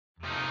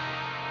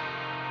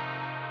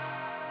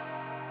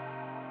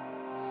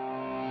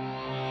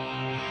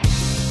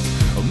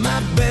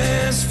My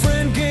best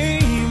friend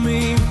gave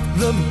me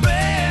the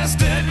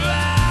best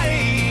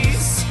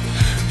advice.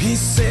 He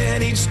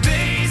said each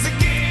day's a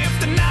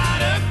gift and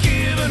not a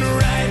given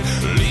right.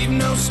 Leave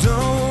no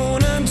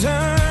stone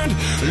unturned,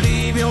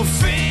 leave your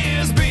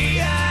fears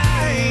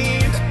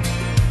behind,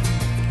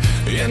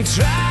 and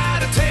try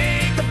to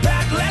take the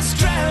path less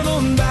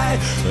traveled by.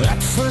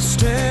 That first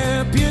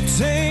step you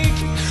take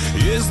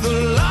is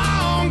the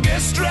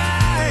longest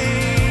ride.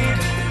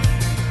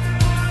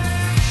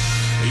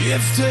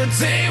 If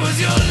today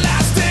was your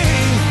last day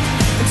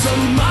and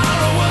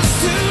tomorrow was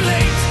too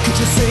late, could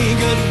you say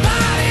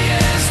goodbye to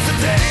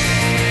yesterday?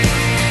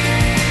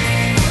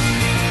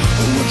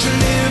 Would you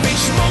live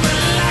each moment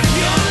like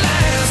your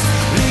last?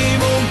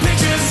 Leave old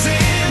pictures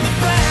in the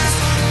past.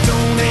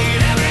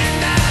 Donate every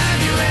dime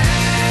you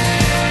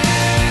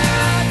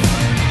had.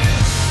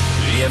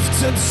 If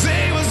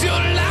today was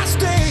your last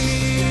day,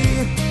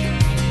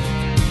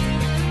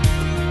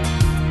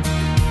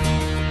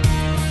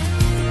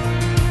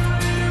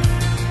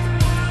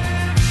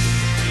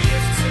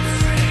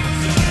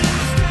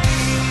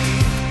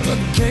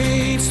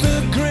 against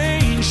the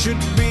grain should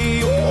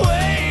be a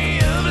way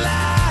of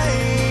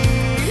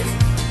life.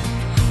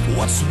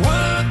 What's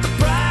worth the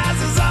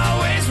prize is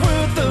always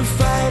worth the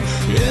fight.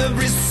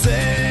 Every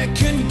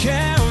second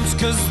counts,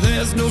 'cause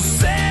there's no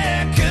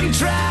second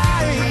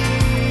try.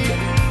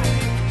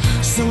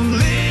 So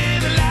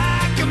live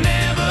like you've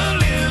never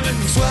lived it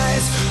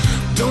twice.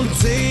 Don't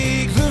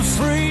take the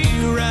free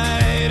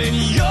ride in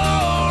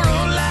your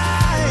own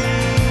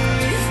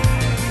life.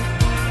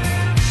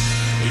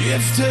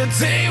 If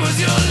today was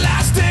your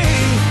last day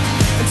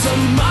and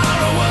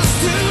tomorrow was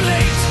too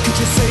late, could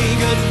you say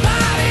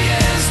goodbye to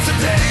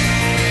yesterday?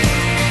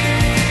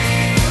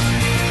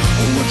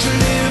 Would you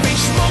live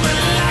each moment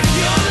like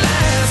your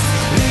last?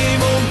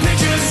 Leave old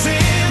pictures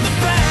in the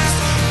past.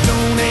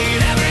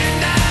 Donate every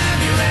dime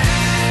you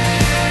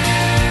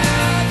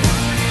had.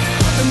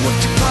 And what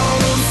you call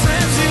those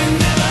friends you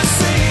never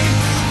see?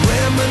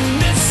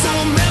 Reminisce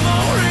on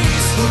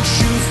memories. Would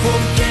you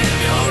forgive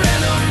your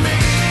enemies?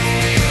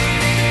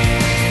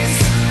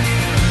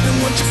 And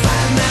would you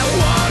find that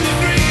one you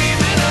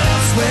dreaming of?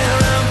 Swear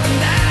up and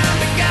down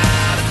to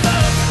God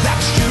above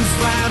that you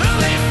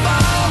finally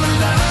fall in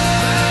love.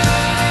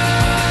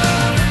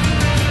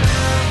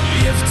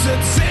 If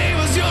today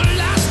was your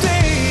last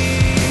day,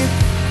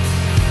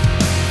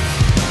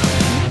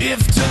 if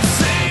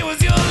today was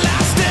your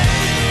last day,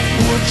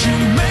 would you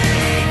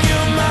make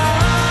your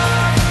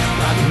mark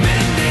like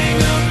mending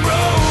a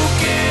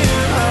broken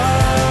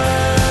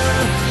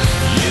heart?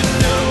 You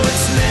know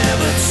it's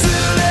never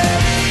too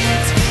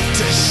late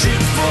to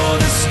shoot for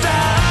the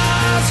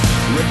stars,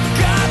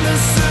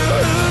 regardless of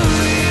who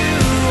you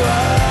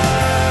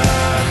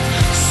are.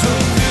 So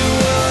do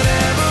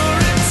whatever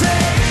it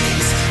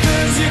takes,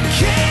 'cause you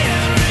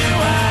can't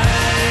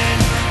rewind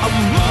a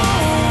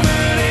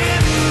moment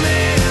in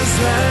this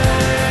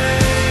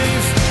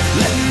life.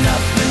 Let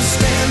nothing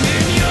stand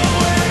in your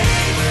way,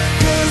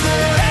 'cause the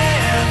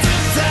hands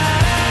of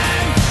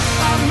time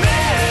are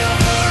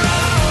never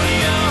on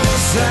your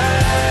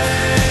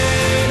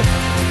side.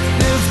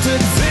 If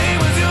today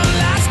was your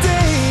last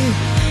day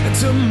and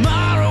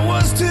tomorrow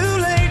was too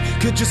late,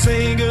 could you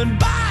say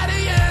goodbye to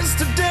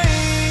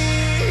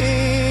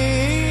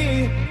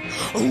yesterday?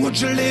 Or would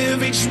you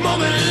live each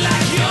moment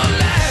like your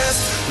last?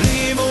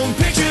 Leave old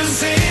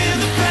pictures in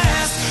the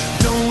past.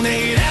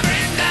 Donate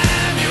every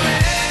dime you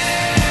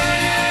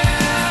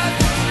had.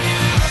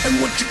 And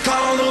what you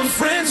call those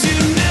friends you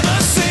never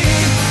see?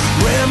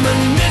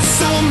 Reminisce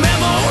on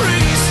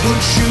memories.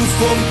 Would you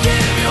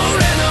forgive your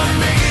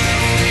enemies?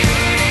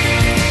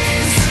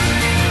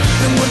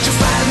 And would you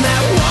find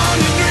that one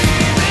you're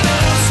dreaming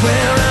of?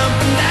 Swear up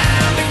and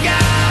down to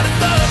God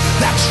above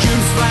that you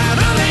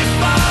finally